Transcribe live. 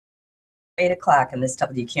8 o'clock in this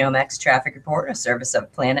WQMX traffic report, a service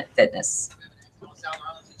of Planet Fitness. South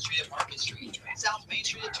Arlington Street at Market Street, South Main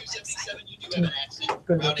Street at 277. You do have an accident.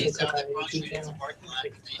 Route 8 South at Front Street, it's a parking lot.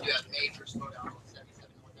 You do have major slowdown on 77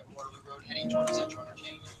 North at Waterloo Road, heading towards Central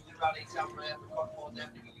Interchange. Route 8 South right after Buckfall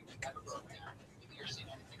Avenue, you can have a breakdown. If you're seeing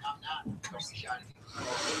anything, I'm not. Don't be shy to give us a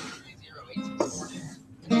call. 30864.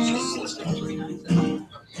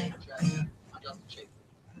 I'm Justin Shaker.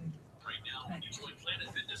 Right now, when you join Planet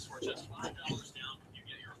Fitness for just $5 down, you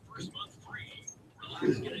get your first month free.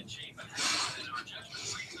 Relax, get in shape, and have in our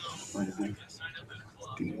judgment-free zone. You can sign up at a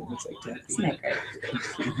club. Isn't that great?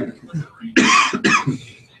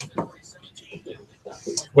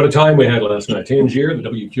 What a time we had last night. Tangier, the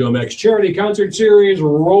WQMX Charity Concert Series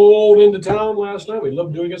rolled into town last night. We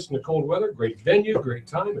love doing this in the cold weather. Great venue, great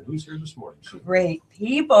time. And who's here this morning? Great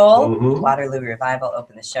people. Mhm. Waterloo Revival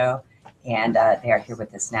opened the show, and they are here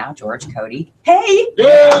with us now. George, Cody. Hey!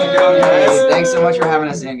 Yay! Thanks so much for having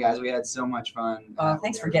us in, guys. We had so much fun.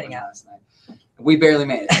 Thanks for getting out last night. We barely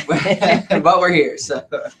made it, but we're here. So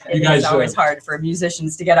You guys, it's always hard for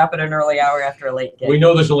musicians to get up at an early hour after a late gig. we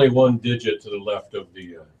know there's only one digit to the left of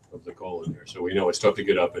the colon there, so we know it's tough to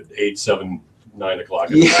get up at 8, 7, 9 o'clock.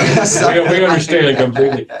 Yes. We understand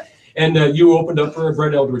completely. And you opened up for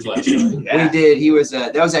Brett Eldridge last night. We did. He was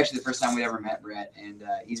that was actually the first time we ever met Brett, and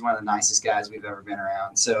he's one of the nicest guys we've ever been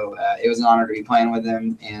around. So it was an honor to be playing with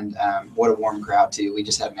him, and what a warm crowd too. We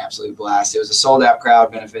just had an absolute blast. It was a sold out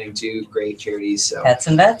crowd benefiting two great charities. So Pets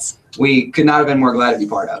and Vets. we could not have been more glad to be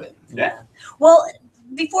part of it. Yeah. Well,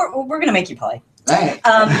 we're going to make you play. Hey.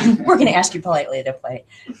 We're going to ask you politely to play.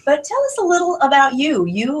 But tell us a little about you.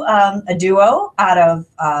 You, a duo out of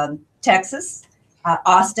Texas,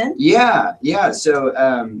 Austin. Yeah. So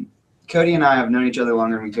Cody and I have known each other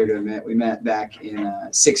longer than we care to admit. We met back in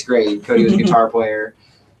 6th grade. Cody was a guitar player,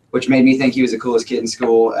 which made me think he was the coolest kid in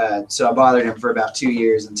school. So I bothered him for about 2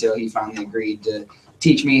 years until he finally agreed to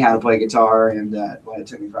teach me how to play guitar. And it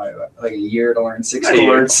took me probably like a year to learn 6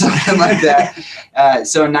 chords, something like that.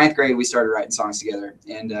 So in 9th grade, we started writing songs together,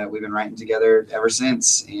 and we've been writing together ever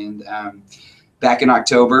since. And back in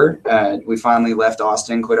October, we finally left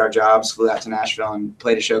Austin, quit our jobs, flew out to Nashville, and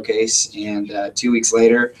played a showcase. And 2 weeks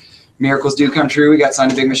later, miracles do come true. We got signed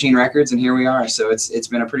to Big Machine Records, and here we are. So it's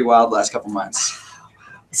been a pretty wild last couple months.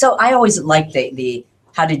 So I always like the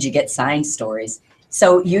how did you get signed stories.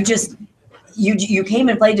 So you just you came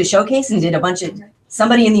and played the showcase and did a bunch of,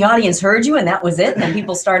 somebody in the audience heard you and that was it, and then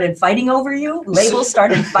people started fighting over you, labels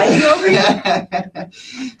started fighting over you.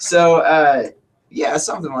 So yeah,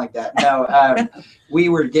 something like that. No, we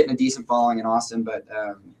were getting a decent following in Austin, but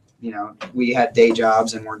we had day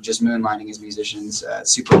jobs and we're just moonlighting as musicians.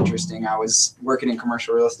 Super interesting. I was working in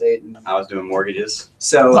commercial real estate, and I was doing mortgages.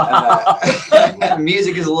 So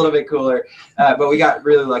music is a little bit cooler, but we got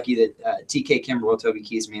really lucky that TK Kimberwell, Toby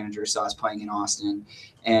Keith's manager, saw us playing in Austin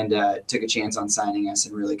and took a chance on signing us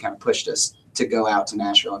and really kind of pushed us to go out to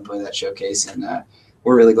Nashville and play that showcase. And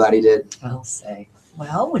we're really glad he did. I'll say.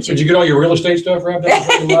 Well, would you? Did you get all your real estate stuff wrapped up?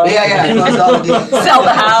 Yeah. Sell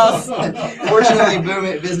the house. Fortunately,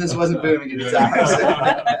 business wasn't booming at the time.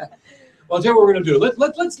 Well, I'll tell you what we're going to do.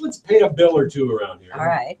 Let's paint a bill or two around here. All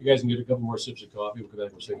right. You guys can get a couple more sips of coffee. We'll come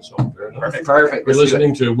back and sing a song. Fair enough? Perfect. You're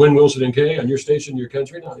listening to Win Wilson and Kay on your station, your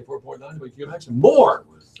country, 94.9 WQMX, and more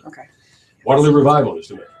with Okay. Waterloo Revival in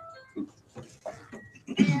just a minute.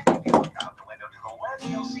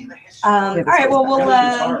 All right. Well,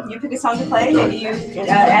 we'll you pick a song to play. Maybe you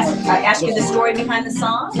ask you the story behind the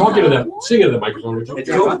song. Talk into that. Sing into the microphone, would you? Hey,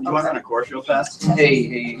 do you want to run a chorus real fast?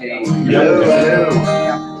 Hey. Good.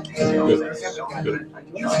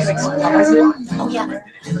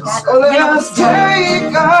 Oh yeah. Let's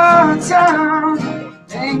take our time.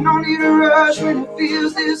 Ain't no need to rush when it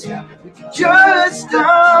feels this way. We can just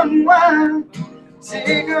unwind.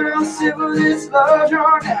 Take a real sip of this love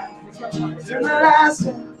drawn out. Turn the lights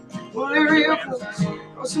down, pull it real close.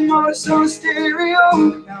 Throw some notes on the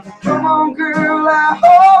stereo. Come on, girl, I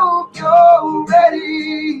hope you're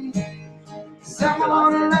ready. 'Cause I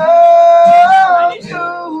wanna love you,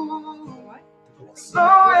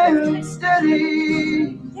 slow and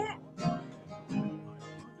steady.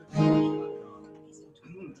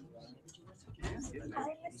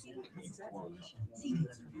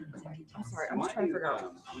 I'm sorry, I'm just trying to figure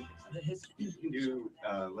out. You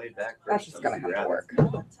laid back. That's just gonna have to work.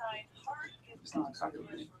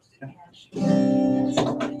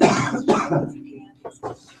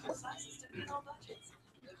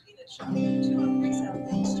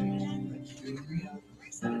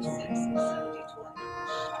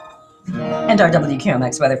 And our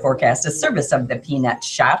WQMX weather forecast is service of the Peanut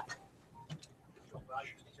Shop.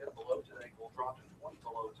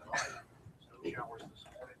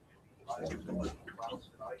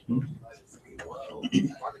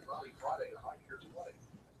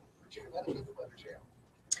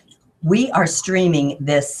 We are streaming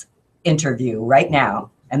this interview right now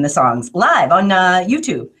and the songs live on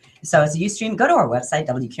YouTube. So as you stream, go to our website,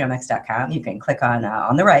 WQMX.com. You can click on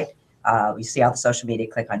the right. You see all the social media,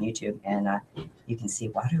 click on YouTube, and you can see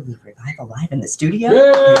Waterloo Revival live in the studio.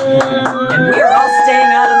 Yay! And we are all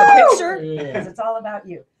staying out of the picture because it's all about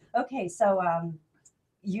you. Okay, so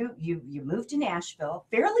you moved to Nashville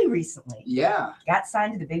fairly recently. Yeah. Got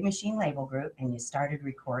signed to the Big Machine label group, and you started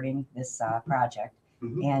recording this project.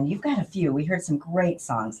 Mhm. And you've got a few. We heard some great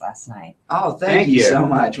songs last night. Oh, thank you so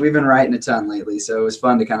much. We've been writing a ton lately, so it was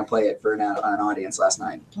fun to kind of play it for an audience last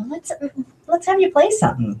night. Well, let's have you play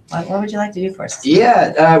something. What would you like to do for us?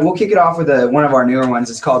 Yeah, we'll kick it off with one of our newer ones.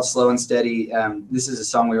 It's called Slow and Steady. This is a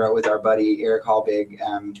song we wrote with our buddy Eric Hallbig.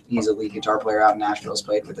 He's a lead guitar player out in Nashville. He's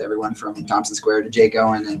played with everyone from Thompson Square to Jake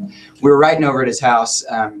Owen. And we were writing over at his house.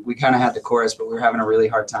 We kind of had the chorus, but we were having a really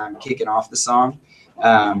hard time kicking off the song.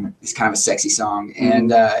 It's kind of a sexy song,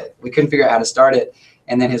 and we couldn't figure out how to start it.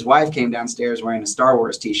 And then his wife came downstairs wearing a Star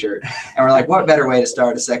Wars t-shirt, and we're like, what better way to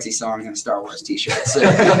start a sexy song than a Star Wars t-shirt? So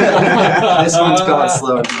this one's called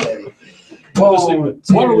Slow and Steady.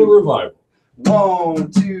 Waterloo Revival.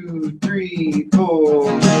 1, 2, 3,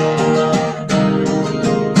 4.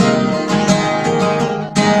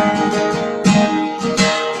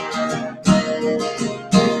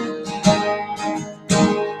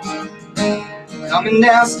 Coming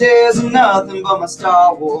downstairs in nothing but my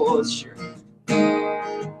Star Wars shirt,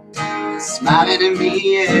 smiling at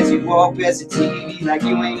me as you walk past the TV like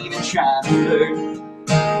you ain't even trying to flirt.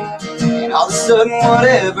 And all of a sudden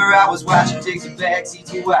whatever I was watching takes a backseat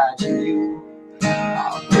to watching you.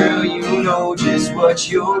 Oh girl, you know just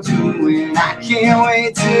what you're doing. I can't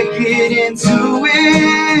wait to get into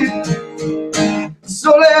it.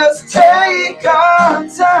 So let's take our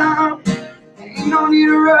time. Ain't no need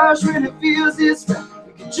to rush when it feels this right.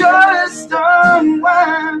 We can just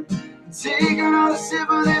unwind. Take another sip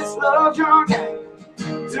of this love drunk night.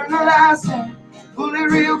 Turn the lights down, pull it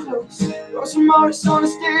real close. Throw some artists on the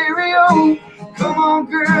stereo. Come on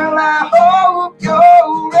girl, I hope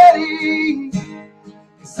you're ready.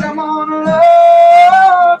 'Cause I'm gonna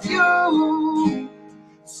love you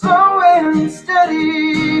slow and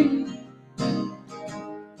steady.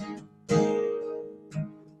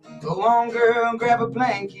 Go on girl, grab a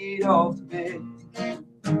blanket off the bed.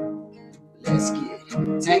 Let's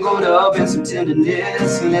get tangled up in some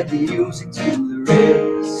tenderness and let the music do the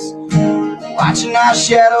rest. Watching our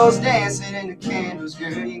shadows dancing in the candles,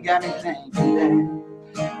 girl, you got me thinking that.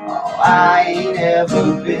 Oh, I ain't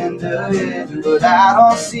ever been to heaven, but I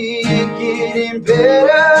don't see it getting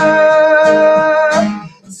better.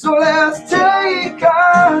 So let's take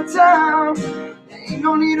our time. Ain't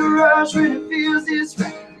no need to rush when it feels this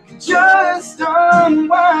right. Just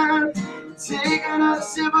unwind. Take another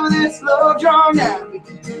sip of this love drum now.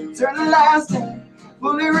 Turn the lights down,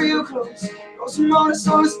 pull it real close. Throw some artists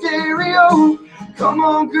on the stereo. Come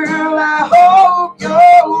on girl, I hope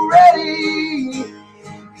you're ready.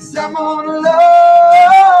 'Cause I'm gonna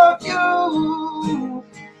love you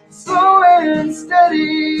slow and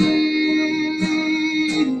steady.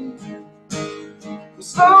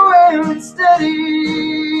 Slow and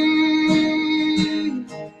steady.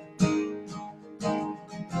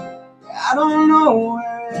 I don't know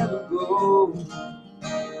where to go.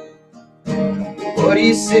 What do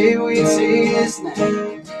you say we take this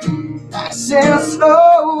night? Nice and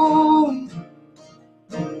slow.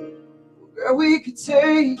 Girl, we could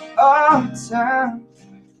take our time.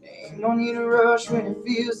 Ain't no need to rush when it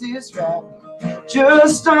feels this right.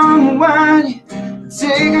 Just unwind.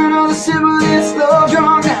 Take another sip of this love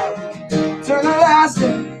drunk now. Turn the lights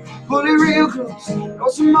down, pull it real close. Throw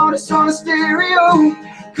some artists on the stereo.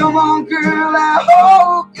 Come on girl, I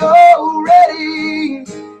hope you're ready.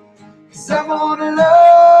 'Cause I wanna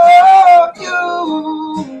love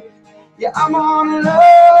you. Yeah, I wanna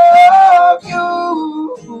love you.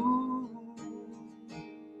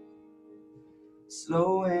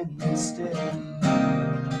 Slow and steady.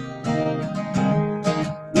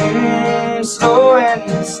 Slow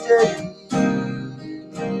and steady.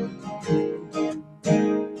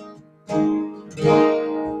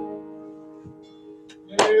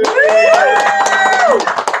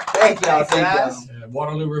 Thank y'all. Thank y'all.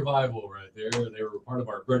 Waterloo Waterloo Revival right there. They were part of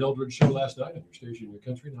our Brett Eldridge show last night on your station, your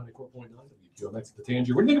country, 94.9 WQMX at the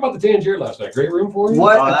Tangier. What do you think about the Tangier last night? Great room for you?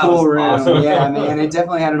 What Oh, a that cool was room. awesome. Yeah, man. It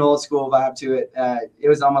definitely had an old school vibe to it. It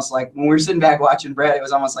was almost like when we were sitting back watching Brett, it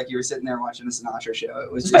was almost like you were sitting there watching a Sinatra show.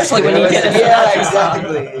 It was just, Especially when you get a yeah,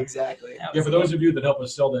 Sinatra exactly. Yeah, for those of you that helped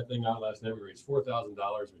us sell that thing out last night, we raised $4,000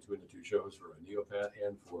 between the two shows for a Neopat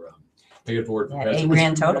and for Pay It Forward for Yeah, Pets. $8 It was-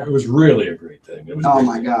 grand total. It was really a great thing. It was a Oh great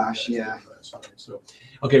my thing. gosh, yeah. So,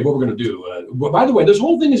 okay, what we're going to do. Well, by the way, this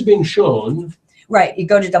whole thing is being shown. Right. You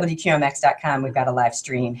go to WQMX.com. We've got a live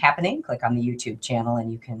stream happening. Click on the YouTube channel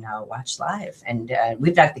and you can watch live. And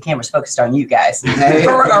we've got the cameras focused on you guys Hey.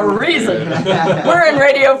 for a reason. We're in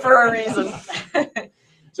radio for a reason.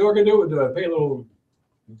 So we're going to do it with pay a little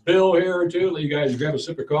bill here or two. Let you guys grab a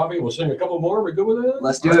sip of coffee. We'll sing a couple more. We good with that?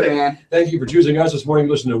 Let's do it, man. Thank you for choosing us this morning.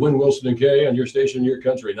 Listen to Win Wilson and Kay on your station, your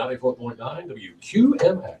country, 94.9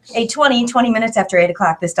 WQMX. 20 minutes after 8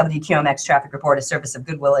 o'clock, this WQMX traffic report is service of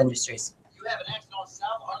Goodwill Industries. You have an accident on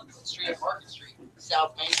South Arlington Street at Market Street.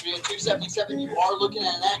 South Main Street at 277, you are looking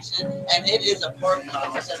at an accident, and it is a parking lot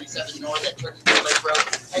on 77 North at Turkey Lake Road,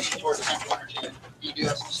 heading towards the Central Interchange. You do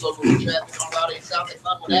have some slow moving traffic on Route 8 South at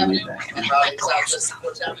Funwood Avenue, and Route 8 South just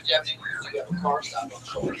before Savage Avenue. You have a car stop on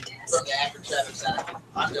Shore from the Akron Traffic Center.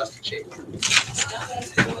 I'm Justin Shaper.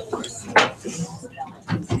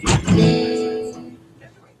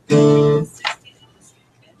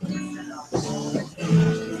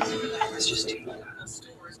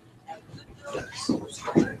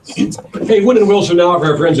 Hey, Win and Wilson now for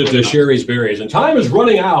our friends at Sherry's Berries. And time is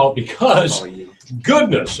running out because,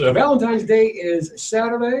 goodness, Valentine's Day is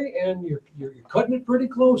Saturday and you're cutting it pretty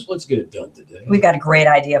close. Let's get it done today. We've got a great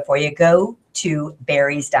idea for you. Go to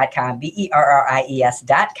berries.com,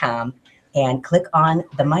 BERRIES.com, and click on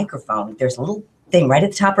the microphone. There's a little thing right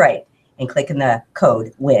at the top right, and click in the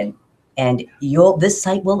code WIN. And this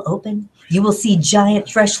site will open. You will see giant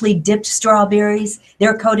freshly dipped strawberries.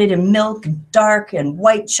 They're coated in milk, dark and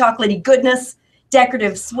white chocolatey goodness,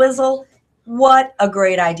 decorative swizzle. What a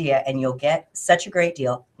great idea. And you'll get such a great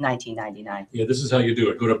deal, $19.99. Yeah, this is how you do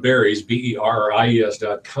it. Go to berries,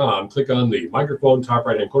 BERRIES.com. Click on the microphone, top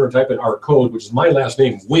right-hand corner, type in our code, which is my last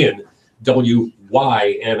name, WIN,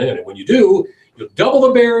 WYNN. And when you do, you'll double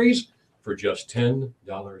the berries for just $10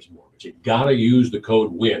 more. But you gotta use the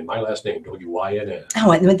code WIN. My last name, WYNN.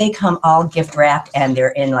 Oh, and when they come all gift wrapped and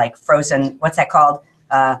they're in like frozen, what's that called?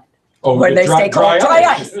 Where they stay cold? Dry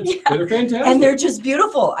ice. Yeah. They're fantastic. And they're just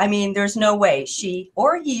beautiful. I mean, there's no way she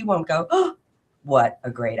or he won't go, oh, what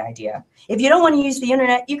a great idea. If you don't want to use the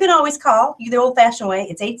internet, you can always call the old-fashioned way.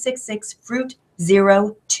 It's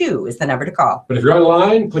 866-FRUIT-02 is the number to call. But if you're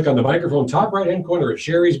online, click on the microphone top right-hand corner at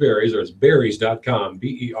Sherry's Berries, or it's berries.com,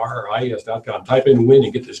 BERRIES.com. Type in WIN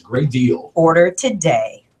and get this great deal. Order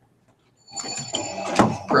today.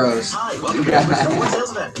 Pros.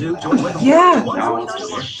 Yeah.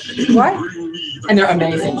 What? And they're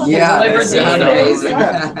amazing. Yeah, Delivered they sound these days.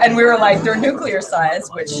 amazing. And we were like, they're nuclear size,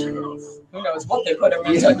 which who knows what they put them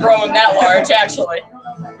in to grow them that large, actually.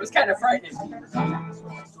 It was kind of frightening.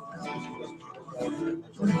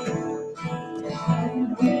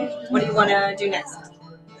 What do you want to do next?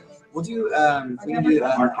 We'll do we can do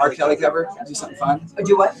R. Kelly cover. Do something fun.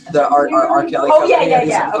 Do what? The R. Kelly Oh, cover. yeah, yeah, do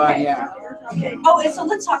yeah, something fun, okay. yeah. Okay. Oh, and so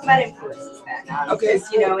let's talk about influences then. Okay.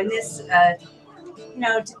 Because, in this,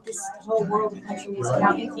 this whole world of country music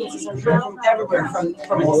now, influences are from everywhere, from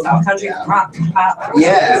old style country, rock, pop.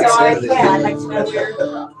 Yeah, So absolutely. I'd like to know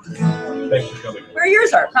Thanks for coming. where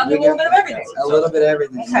yours are. Probably a little bit of everything. A little bit of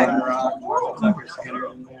everything. Okay.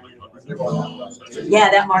 Yeah,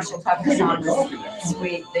 that Marshall Tucker song was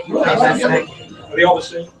sweet that you played last night. Are they all the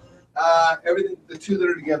same? Everything, the two that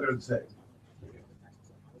are together are the same.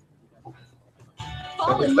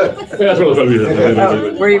 Yeah, that's what I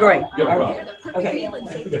was Where are you going? Yeah, Okay.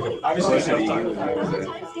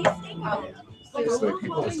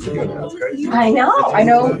 I know. I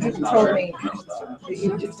know you told me.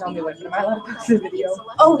 You just told me, am I allowed to post the video?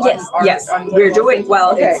 Oh, yes, yes. We're doing,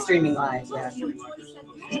 well, Okay. it's streaming live, yeah.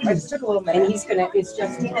 I just took a little And minute. it's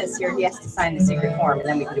Justina's here. He has to sign the secret form and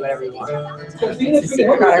then we can do whatever we want. It's the Oh,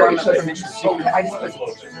 secret God, I form don't of know. permission. Okay,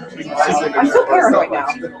 I'm so paranoid now.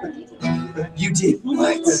 You did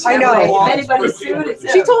what? I know. If anybody's sued, it's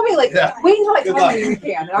She him. told me, like, Yeah. wait until I Good tell luck. you you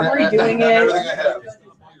can. And I'm redoing it. Everything I have.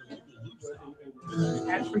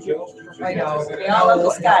 I know. We all love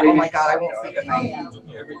this guy. Oh my God, I won't sleep at night.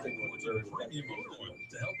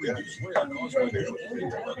 To help reduce wear caused by the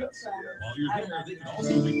products. While you're there, they can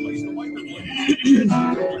also replace the wiper blade.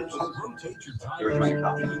 Rotate your tires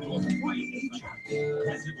into a 3H.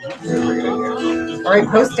 All right,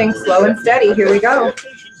 posting slow and steady. Here we go.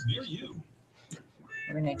 Locations near you.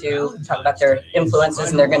 going to talk about their influences,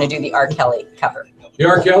 and they're going to do the R. Kelly cover. The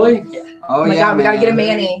R. Kelly? Oh, Oh my yeah, God, we gotta man. get a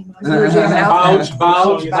Manny. We do have an outfit.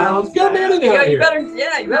 Bounce. Get a man in You here. you better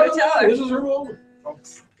tell her. This is her moment.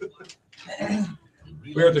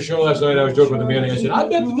 We were at the show last night. I was joking with the man. I said, I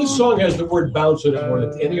bet that this song has the word bounce in it more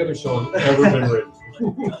than any other song ever been written.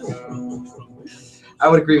 I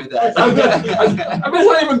would agree with that. I bet it's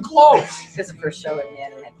not even close. This is the first show that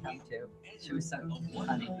Manny had come to. She was so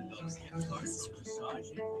funny.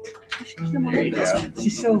 There you go.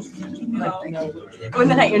 She's so, like, you know. When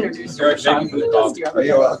then I introduced her, Sean from the Dusty Oh,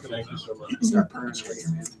 you're welcome. Thank you so much. Start purring for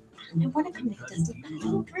you, man. I want to come make this a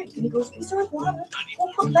little drink. And he goes, is there water?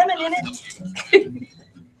 We'll put lemon in it.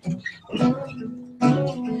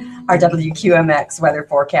 Our WQMX weather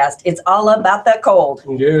forecast. It's all about the cold.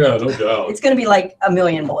 Yeah, no doubt. It's going to be like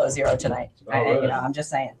 1,000,000 below zero tonight. All right. I'm just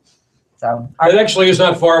saying. So, It actually is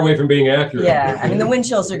not far away from being accurate. yeah, I mean, the wind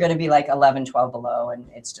chills are going to be like 11, 12 below, and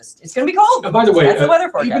it's going to be cold. By the way, That's the weather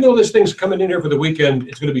forecast. even though this thing's coming in here for the weekend,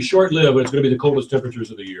 it's going to be short-lived, but it's going to be the coldest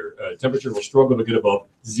temperatures of the year. Temperature will struggle to get above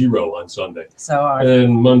 0 on Sunday. So, And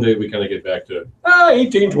then Monday, we kind of get back to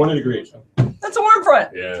 18, 20 degrees. that's a warm front.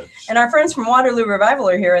 Yeah. And our friends from Waterloo Revival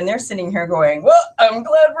are here, and they're sitting here going, well, I'm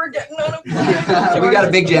glad we're getting on a plane. We got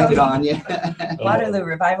a big jacket on, yeah. Waterloo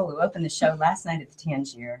Revival, who opened the show last night at the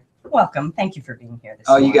Tangier. Welcome. Thank you for being here this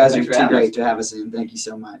Oh, you morning. guys are Thanks for too having great us. to have us in. Thank you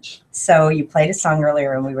so much. So you played a song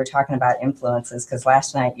earlier, and we were talking about influences because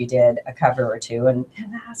last night you did a cover or two. And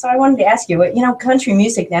so I wanted to ask you, country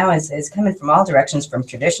music now is coming from all directions, from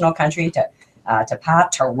traditional country to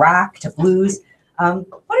pop to rock to blues. What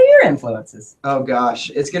are your influences? Oh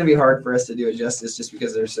gosh, it's gonna be hard for us to do it justice just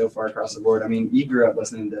because they're so far across the board. I mean, you grew up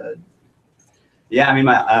listening to. Yeah, I mean,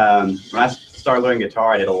 when I started learning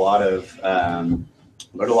guitar, I did a lot of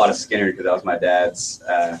Skinner because that was my dad's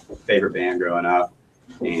favorite band growing up.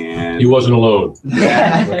 And He wasn't alone. And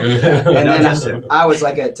then just I was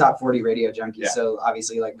like a top 40 radio junkie, Yeah. so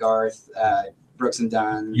obviously like Garth, Brooks and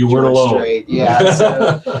Dunn. You weren't George alone. Strait, yeah.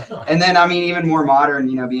 So, and then I mean, even more modern,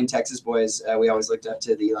 being Texas boys, we always looked up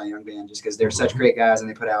to the Eli Young Band just because they're such great guys and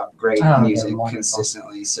they put out great Oh, they're music wonderful.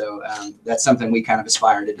 consistently. So that's something we kind of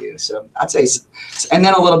aspire to do. So I'd say, and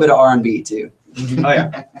then a little bit of R&B too. Oh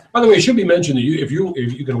yeah. By the way, it should be mentioned that if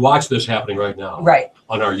you can watch this happening right now Right.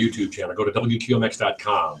 on our YouTube channel, go to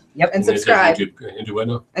WQMX.com. Yep. And subscribe. Into what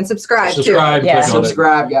now? And subscribe too. Subscribe. Yeah. click on it.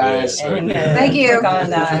 Subscribe, guys. Yeah. And, Thank you.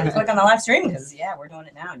 Click on the live stream because, we're doing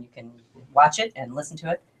it now, and you can watch it and listen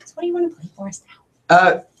to it. So what do you want to play for us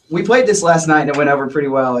now? We played this last night and it went over pretty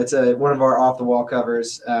well. It's one of our off-the-wall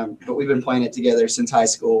covers, but we've been playing it together since high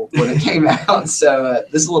school when it came out. So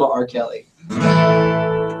this is a little R. Kelly.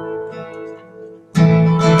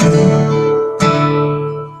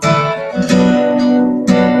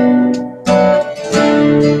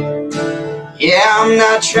 Yeah, I'm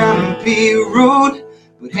not trying to be rude,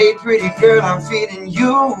 but hey, pretty girl, I'm feeling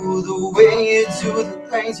you. The way you do the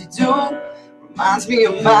things you do reminds me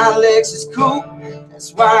of my Lexus coupe.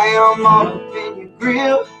 That's why I'm all up in your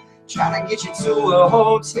grill, trying to get you to a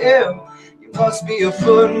hotel. You must be a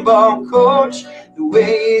football coach, the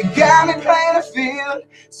way you got me playing the field.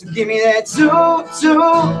 So give me that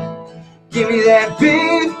toot-toot, give me that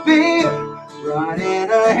beep-beep, running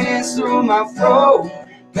her hands through my fro,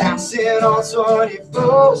 bouncing on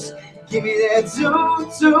 24s. Give me that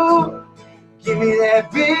toot-toot, give me that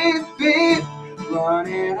beep-beep,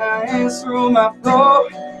 running her hands through my fro,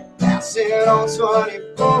 bouncing on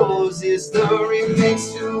 24s. It's the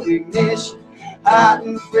remix to Ignition, hot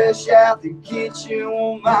and fresh out the kitchen.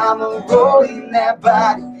 Oh, mama, rolling that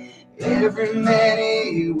body every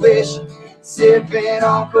minute you wish, sipping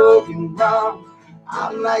on coke and rum.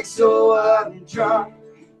 I'm like, so what, I'm drunk.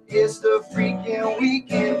 It's the freaking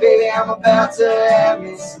weekend, baby. I'm about to have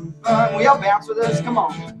me some fun. Will y'all bounce with us? Come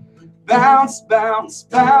on. Bounce, bounce,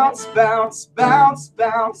 bounce, bounce, bounce,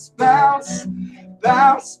 bounce, bounce,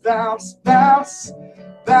 bounce, bounce, bounce,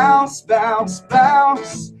 bounce, bounce,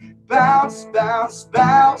 bounce. Bounce, bounce,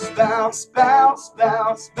 bounce, bounce, bounce,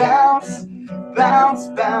 bounce, bounce, bounce,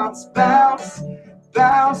 bounce, bounce,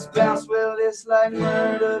 bounce, bounce. Well, it's like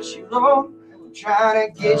murder, she wrote. I'm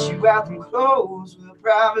trying to get you out them clothes. Well,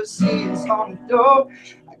 privacy is on the door.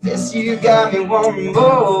 I guess you got me wanting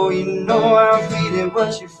more. You know I'm feeling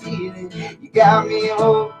what you're feeling. You got me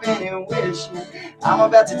hoping and wishing. I'm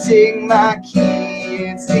about to take my key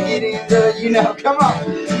and stick it in the, come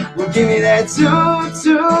on. Well, give me that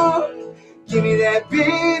toot-toot, give me that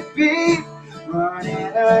beep-beep, running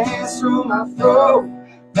her hands through my throat,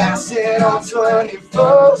 bouncing on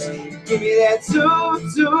 24s. Give me that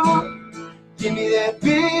toot-toot, give me that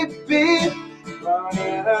beep-beep,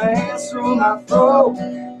 running her hands through my throat,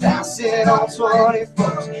 bouncing on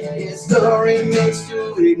 24s. It's the remix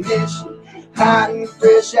to Ignition, hot and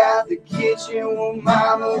fresh out the kitchen. Well,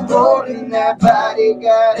 mama rolling that body,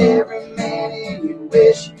 got every man in you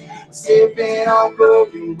wish. Sipping on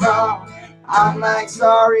broken rum, I'm like,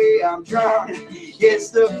 sorry, I'm drunk. It's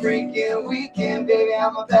the freaking weekend, baby,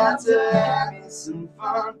 I'm about to have me some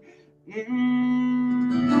fun.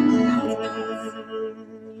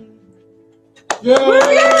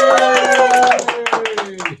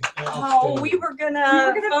 Oh, we were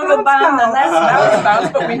gonna photo bomb the last bounce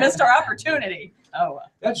bounce, but we missed our opportunity. Oh.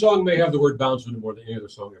 That song may have the word bounce in it more than any other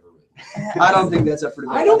song ever written. I don't think that's up for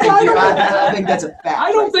debate. I don't think that's a fact.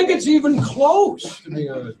 I don't think it's even close, to be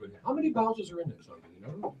honest with you. How many bounces are in that song? You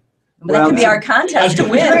know? But that could be our contest to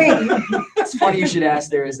win. It's funny you should ask.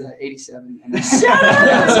 There is 87.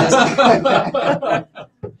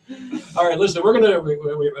 All right, listen. We're gonna.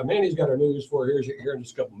 Mandy's got our news for here in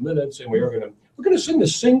just a couple minutes, and we're gonna sing the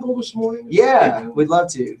single this morning. Yeah, we'd love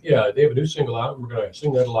to. Yeah, they have a new single out. We're gonna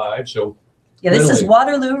sing that live. So. Yeah, this is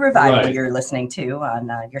Waterloo Revival Right. You're listening to on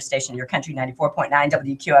your station, your country 94.9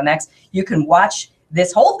 WQMX. You can watch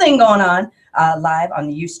this whole thing going on live on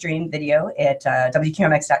the Ustream video at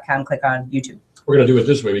WQMX.com. Click on YouTube. We're going to do it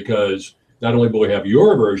this way because not only will we have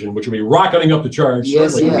your version, which will be rocketing up the charts,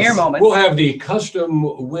 Yes, certainly, Mere moments. we'll have the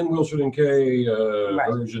custom Win Wilson and Kay Right.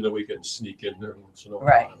 version that we can sneak in there once in a while.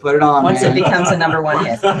 Right. Put it on, Once man. it becomes a #1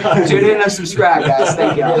 hit. Tune in and subscribe, guys.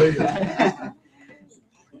 Thank you.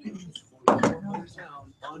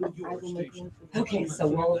 Okay, so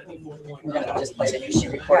we're gonna just play the news. She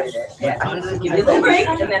recorded it. Yeah. Give you a little break,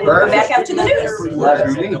 and then we'll come back after the news. Love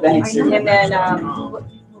it. Thanks. And then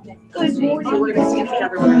Good morning. We're gonna stand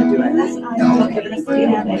together. We're gonna do it. We're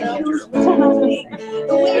gonna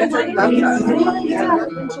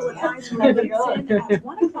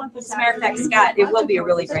as a matter of fact, Scott, it will be a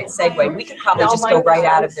really great segue. We could probably just go right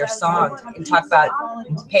out of their song and talk about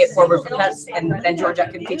Pay It Forward for Pets, and then Georgia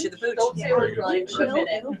can feature the food. It'll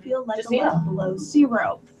feel like a lot below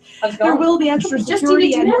zero. There will be extra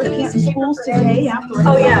security at North Canton schools today after.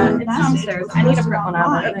 Oh, yeah, it's downstairs. I need to print one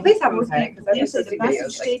out. Please have them sign it, because I Yes, just the see message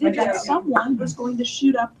videos. stated that someone was going to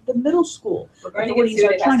shoot up the middle school. We're going to get Authorities sued.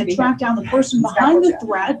 are It has trying to to be track down the person behind the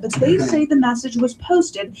threat, but they say the message was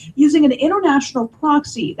posted using an international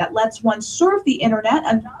proxy that lets one surf the internet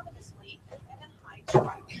anonymously and then hide their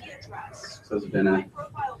IP address. So it's been a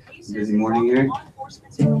busy morning here.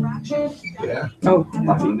 Yeah, Oh.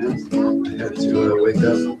 Lots of emails. I had to wake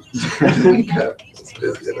up. Wake up. It's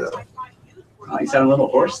busy enough. Oh, you sound a little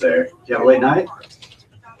hoarse there. Did you have a late night?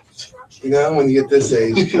 You know, when you get this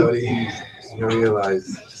age, Cody, you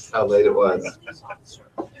realize just how late it was.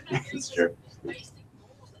 It's true.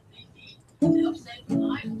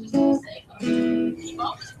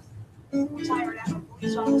 Literally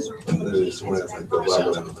this morning, I was like, go blah,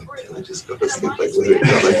 blah, blah. Can I just go to sleep? Like, literally,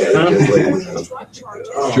 felt like I just like,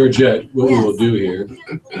 oh. Georgette, what we will do here,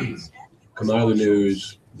 come out of the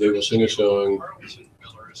news, they will sing a song,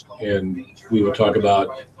 and we will talk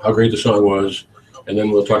about how great the song was, and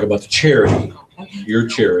then we'll talk about the charity, your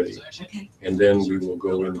charity, and then we will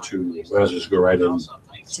go into, well, let's just go right in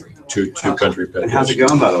to country pet. And how's it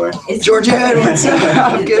going, by the way? Georgette, what's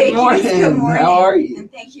up? Good morning. Good morning. How are you? And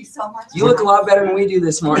thank you so much. You look a lot better than we do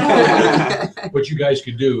this morning. What you guys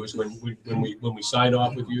could do is when we sign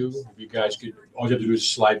off with you, if you guys could, all you have to do is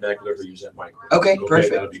slide back, whatever, use that mic. Okay,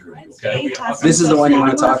 perfect. That'd be great, okay? This is the one you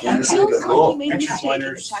want to talk in. This is Feels good. like Cool. he made a mistake in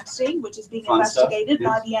the texting, which is being Fun stuff. investigated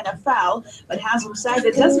by the NFL, but has him said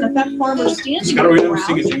it doesn't affect farmers standing Scott, are we gonna around.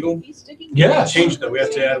 sing a jingle? He's sticking to Yeah. it. Change that. We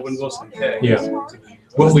have to add Win Wilson K. Yeah.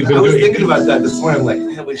 What we've I been was doing, thinking about that this morning. I'm like,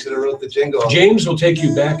 man, we should have wrote the jingle. James will take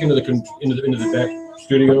you back into the back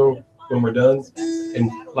studio when we're done.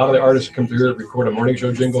 And a lot of the artists come through here and record a morning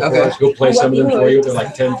show jingle for Okay. us. He'll play some of them for you. They're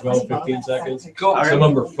like 10, 12, 15 seconds. Cool. Some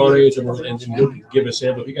of them are funny, some of them, and he'll give a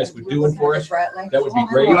sample. If you guys would do one for us, that would be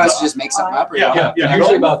great. You want us to just make something up? Or Yeah. Yeah,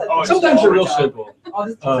 usually about, Oh, sometimes they're real simple.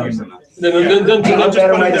 Then Ain't no just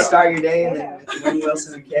better put it way to there. start your day than Win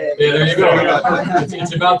Wilson and Kay. Yeah, there you go.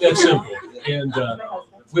 It's about that simple. And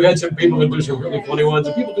we've had some people that do some really funny ones,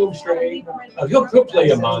 and people do them straight. He'll play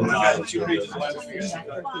a montage,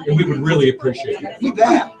 and we would really appreciate it. You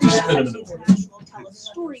bet. Just spend a minute. Tell a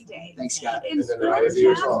story day. Thanks, Scott. In spring, Jazz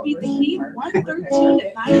beat the Heat 113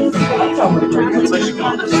 to 94. Traveling to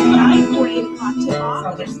Chicago's 9-4-8 hot tip-off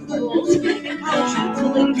against the Bulls. In college hoops, the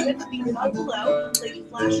Lady Twins beat Buffalo. Lady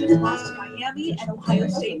Flashes lost to Miami, and Ohio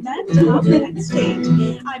State men top Penn State.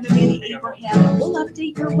 I'm Amanda Abraham, and we'll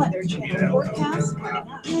update your Weather Channel forecast coming up.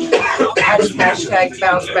 Hashtag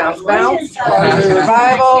bounce, bounce, bounce. Waterloo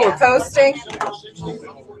Revival, we're posting.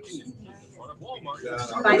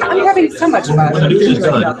 I'm having so much fun. When the news is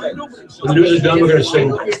done, when the news is done, we're gonna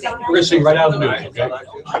sing. We're gonna sing right out of the news. Okay.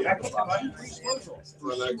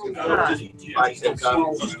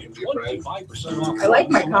 I like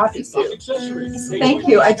my coffee too. Thank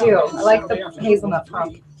you, I do. I like the hazelnut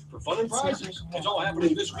pump. For fun and prizes, it's all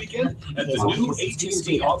happening this weekend at the new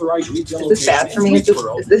AT&T authorized retail. Is this bad for me? Is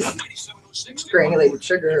this granulated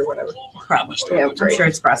sugar or whatever? Probably. Yeah, I'm sure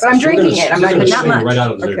it's But processed. I'm drinking it. I'm We're not, gonna not sing much. right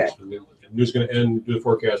out of the Okay. news. The news is gonna end, do the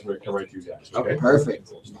forecast, and we're gonna come right to you guys. Okay,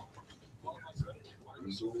 perfect.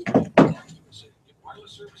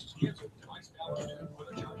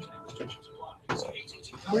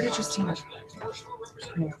 where did Justina?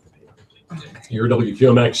 Your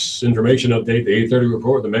WQMX information update, the 8:30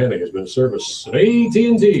 report, the Manning has been a service of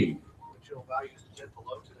AT&T. Chill values to 10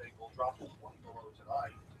 below today. Will drop to 20 below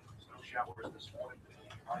tonight. Snow showers this morning.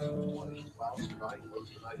 Highs in the 20s. Clouds tonight. Lows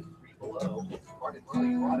tonight 3 below. Starting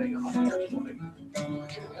early Friday, 120.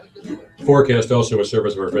 Forecast also a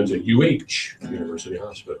service of our friends at UH, University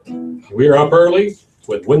Hospital. We are up early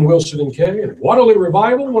with Wynn Wilson and Kay and Waterloo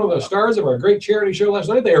Revival, one of the stars of our great charity show last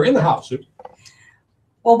night. They are in the house.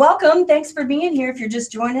 Well, welcome. Thanks for being here. If you're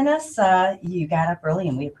just joining us, you got up early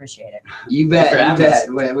and we appreciate it. You bet. For You having us.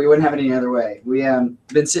 bet. We wouldn't have it any other way. We been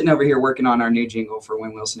sitting over here working on our new jingle for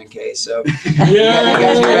Wynn Wilson and Kay. So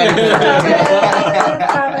Yeah,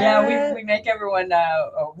 we make everyone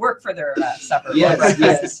work for their supper. yes, breakfast,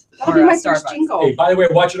 yes. That'll be or my first Starbucks. jingle. Hey, by the way,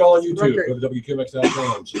 watch it all on YouTube. Record. Go to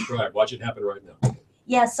WQMX.com, subscribe. Watch it happen right now.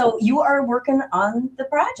 Yeah, so you are working on the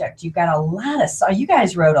project. You've got a lot of you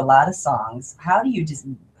guys wrote a lot of songs. How do you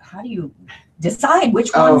decide which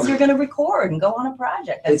ones you're going to record and go on a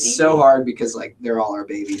project? That's It's easy. so hard because like they're all our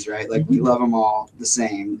babies, right? Like we love them all the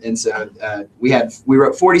same. And so we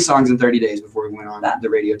wrote 40 songs in 30 days before we went on the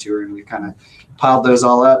radio tour, and we kind of piled those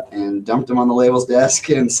all up and dumped them on the label's desk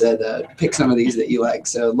and said, pick some of these that you like.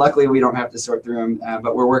 So luckily we don't have to sort through them,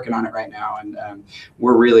 but we're working on it right now, and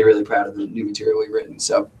we're really, really proud of the new material we've written.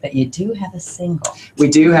 So But you do have a single. we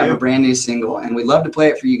do have a brand new single, and we'd love to play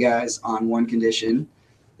it for you guys on one condition,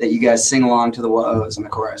 that you guys sing along to the whoa-ohs in the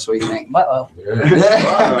chorus. What do you think? Uh-oh.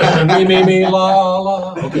 Yeah. Me, la,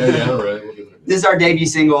 la. Okay, yeah, all right. We'll give it a This is our debut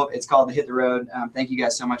single. It's called The Hit the Road. Thank you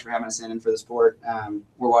guys so much for having us in and for the support.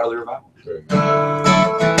 We're Waterloo Revival. Very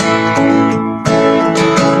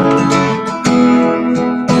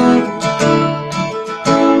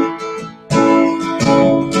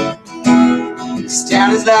This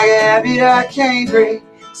town is like a habit I can't break.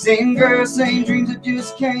 Same girl, same dreams I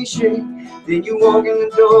just can't shake. Then you walk in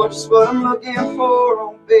the door, just what I'm looking for.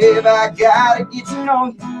 Oh, babe, I gotta get to know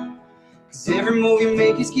you. 'Cause every move you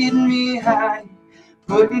make is getting me high.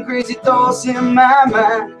 Putting crazy thoughts in my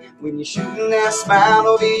mind. When you're shooting that smile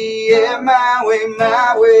over here, my way,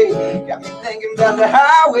 my way. Got me thinking about the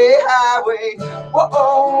highway, highway.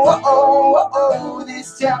 Whoa-oh, whoa-oh, whoa-oh.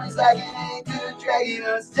 This town is like an anchor dragging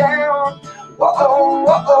us down. Whoa-oh,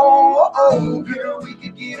 whoa-oh, whoa-oh. Girl, we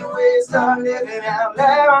could get away, start living out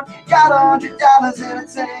loud. Got $100 in a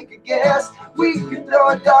tank of gas. We could throw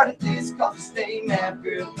a dart at this coffee stain map,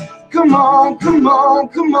 girl. Come on, come on,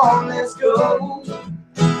 come on, let's go.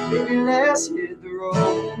 Baby, let's hit the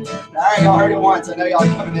road. All right, y'all heard it once. I know y'all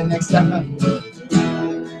coming in next time.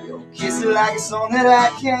 Yo, kiss it like a song that I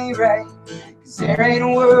can't write. 'Cause there ain't a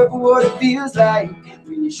word for what it feels like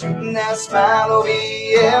when you're shooting that smile over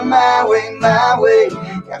here, my way, my way.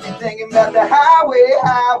 Got me thinking about the highway,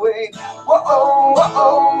 highway. Whoa-oh,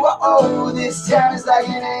 whoa-oh, whoa-oh. This town is like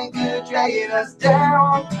an anchor dragging us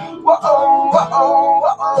down. Whoa-oh, whoa-oh,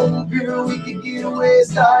 whoa-oh. Girl, we could get away,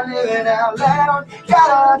 start living out loud. Got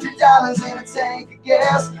 $100 in a tank of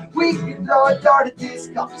gas. We could throw a dart at this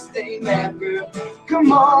coffee stain map, girl.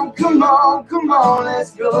 Come on, come on, come on,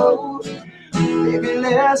 let's go. Baby,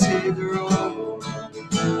 let's hit the road.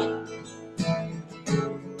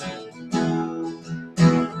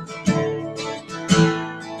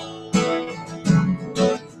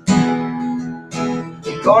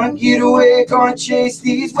 Gonna get away, gonna chase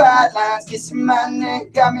these white lines. Kissing my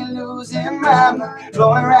neck, got me losing my mind.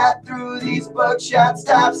 Blowing right through these buckshot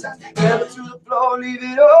stop signs. Pedal to the floor, leave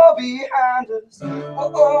it all behind us.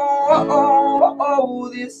 Whoa-oh, whoa-oh, whoa-oh.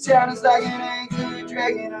 This town is like an anchor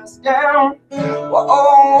dragging us down.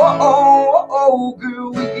 Whoa-oh, whoa-oh, whoa-oh.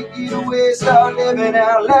 Girl, we could get away, start living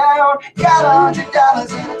out loud. Got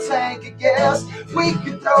 $100 in a tank of gas. We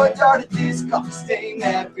could throw a dart at this coffee stain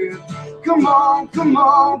map, girl. Come on, come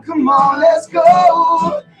on, come on, let's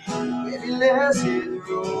go. Baby, let's hit the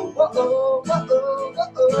road. Uh-oh, uh-oh,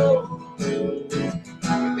 uh-oh.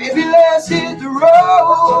 Baby, let's hit the road.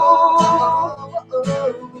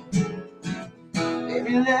 Uh-oh.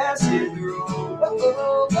 Baby, let's hit the road.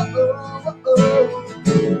 Uh-oh, uh-oh, uh-oh.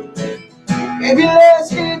 Baby, let's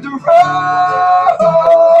hit the road.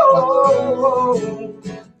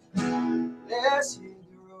 Let's hit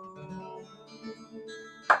the road.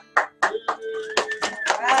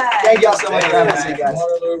 Thank y'all so much for having us, you guys.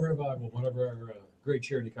 Waterloo Revival, one of our great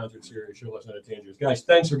charity concert series, Show Us Not at Dangerous. Guys,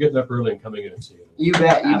 thanks for getting up early and coming in and seeing us. You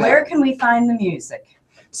bet, you bet. Where can we find the music?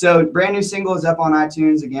 So brand new single is up on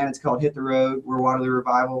iTunes. Again, it's called Hit the Road. We're Waterloo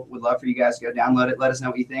Revival. Would love for you guys to go download it. Let us know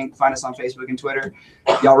what you think. Find us on Facebook and Twitter.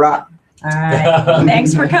 Y'all rock. All right.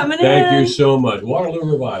 Thanks for coming in. Thank you so much.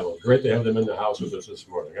 Waterloo Revival. Great to have them in the house with us this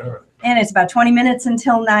morning. All right. And it's about 20 minutes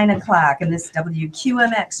until 9 o'clock. And this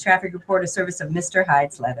WQMX traffic report, a service of Mr.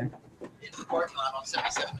 Hyde's Leather. In the parking lot on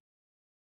 77.